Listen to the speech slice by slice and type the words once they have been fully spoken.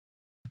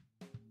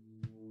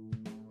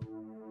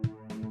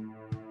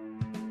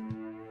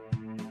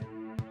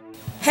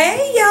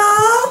Hey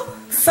y'all!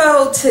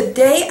 So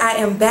today I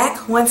am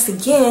back once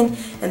again,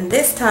 and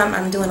this time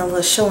I'm doing a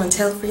little show and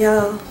tell for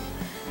y'all.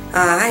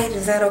 Alright,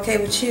 is that okay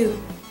with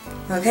you?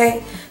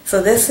 Okay?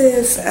 So this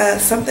is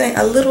something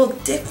a little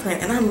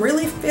different, and I'm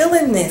really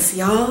feeling this,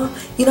 y'all.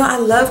 You know, I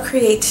love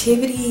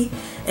creativity,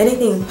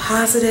 anything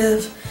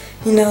positive.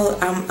 You know,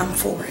 I'm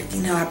for it.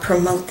 You know, I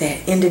promote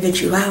that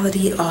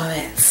individuality, all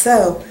that.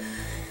 So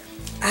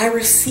I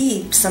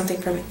received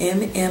something from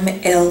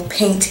MML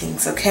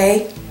Paintings,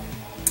 okay?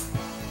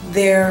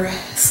 Their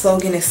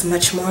slogan is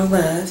much more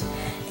love,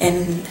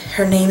 and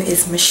her name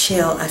is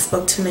Mishale. I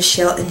spoke to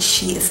Mishale, and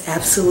she is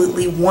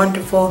absolutely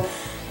wonderful,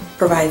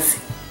 provides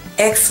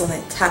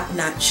excellent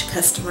top-notch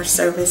customer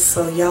service,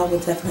 so y'all will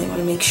definitely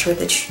want to make sure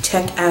that you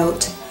check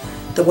out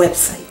the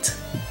website.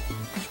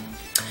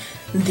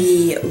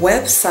 The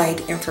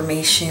website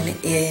information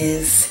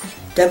is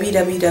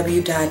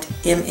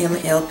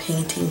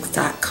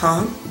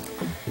www.mmlpaintings.com,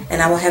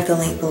 and I will have the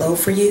link below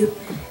for you,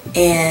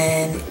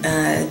 and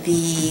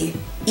the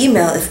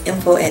email is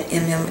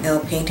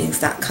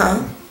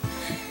info@mmlpaintings.com,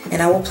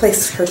 and I will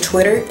place her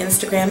Twitter,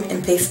 Instagram,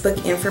 and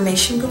Facebook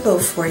information below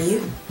for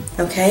you.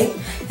 Okay,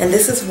 and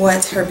this is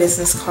what her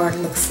business card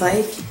looks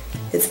like.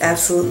 It's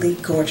absolutely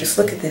gorgeous.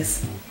 Look at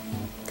this.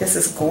 This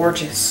is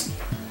gorgeous.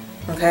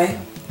 Okay,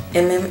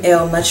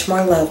 MML, much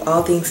more love.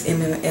 All things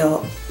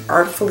MML,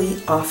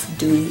 artfully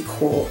off-duty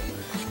cool.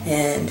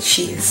 And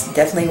she is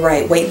definitely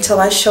right. Wait until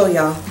I show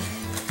y'all.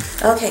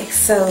 Okay,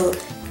 so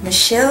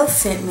Mishale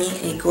sent me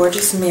a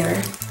gorgeous mirror.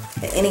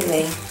 But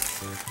anyway,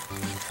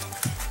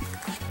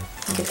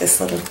 get this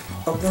little,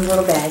 open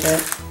little bag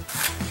up.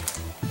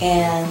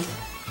 And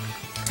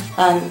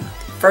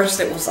first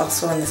it was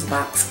also in this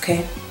box,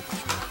 okay?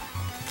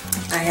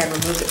 I had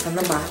removed it from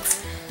the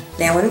box.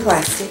 Now in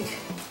plastic,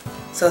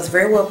 so it's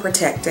very well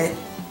protected.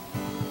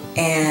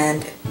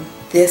 And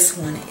this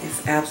one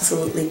is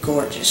absolutely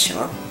gorgeous,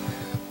 y'all.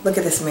 Look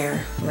at this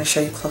mirror. I'm going to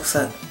show you close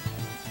up.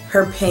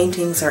 Her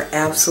paintings are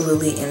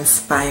absolutely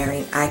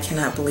inspiring. I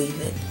cannot believe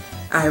it.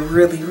 I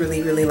really,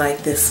 really, really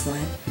like this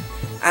one.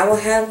 I will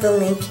have the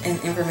link and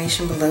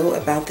information below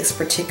about this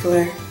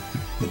particular.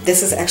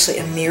 This is actually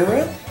a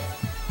mirror.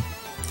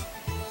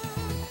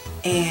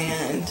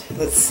 And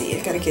let's see,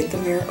 I gotta get the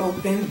mirror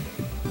open.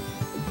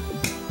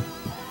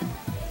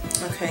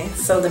 Okay,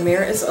 so the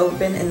mirror is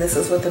open, and this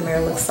is what the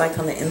mirror looks like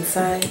on the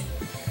inside.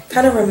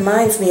 Kind of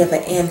reminds me of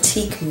an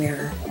antique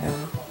mirror.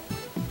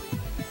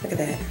 Look at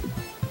that.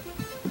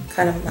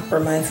 Kind of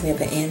reminds me of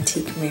an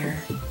antique mirror.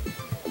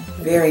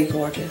 Very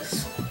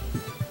gorgeous.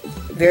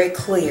 Very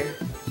clear.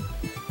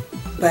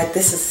 But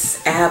this is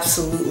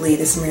absolutely,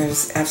 this mirror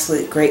is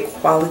absolutely great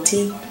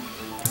quality.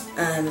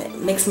 It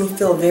makes me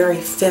feel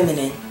very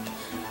feminine.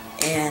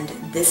 And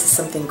this is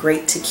something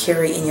great to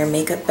carry in your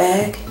makeup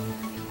bag.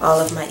 All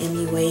of my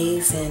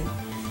MUAs and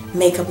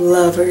makeup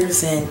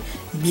lovers and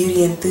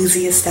beauty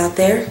enthusiasts out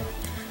there.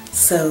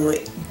 So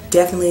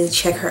definitely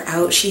check her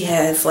out. She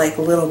has like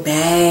little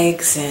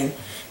bags and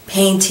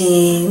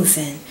paintings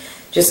and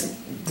just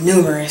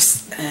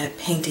numerous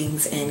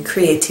paintings and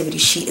creativity.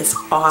 She is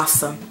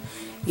awesome.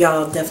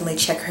 Y'all definitely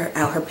check her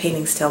out. Her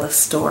paintings tell a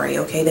story,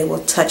 okay? They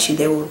will touch you.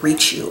 They will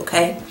reach you,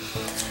 okay?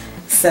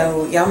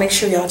 So y'all make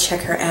sure y'all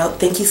check her out.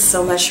 Thank you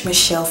so much,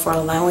 Mishale, for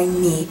allowing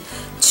me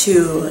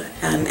to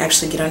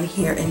actually get on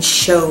here and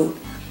show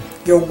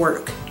your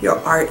work. Your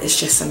art is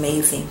just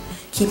amazing.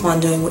 Keep on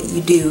doing what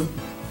you do.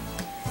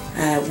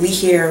 We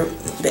here,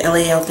 the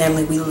LAL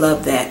family, we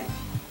love that.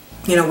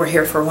 You know, we're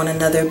here for one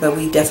another, but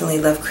we definitely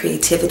love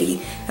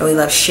creativity, and we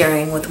love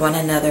sharing with one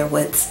another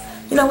what's,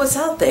 you know, what's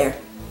out there.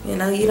 You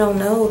know, you don't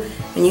know,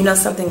 when you know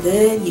something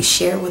good, you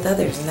share it with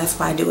others, and that's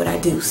why I do what I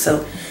do.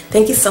 So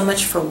thank you so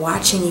much for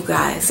watching, you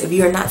guys. If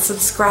you are not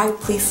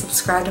subscribed, please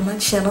subscribe to my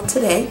channel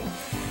today,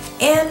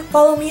 and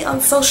follow me on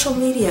social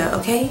media,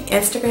 okay?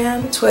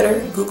 Instagram,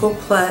 Twitter, Google+,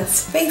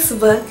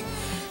 Facebook,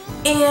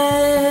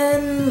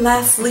 and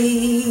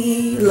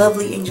lastly,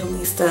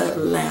 LovelyAngelLady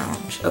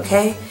Lounge,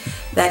 okay?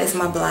 That is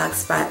my blog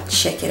spot.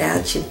 Check it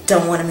out. You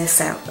don't want to miss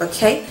out,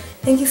 okay?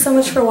 Thank you so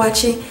much for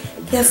watching.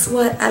 Guess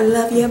what? I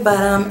love you, but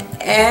I'm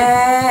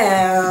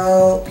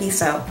out.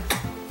 Peace out.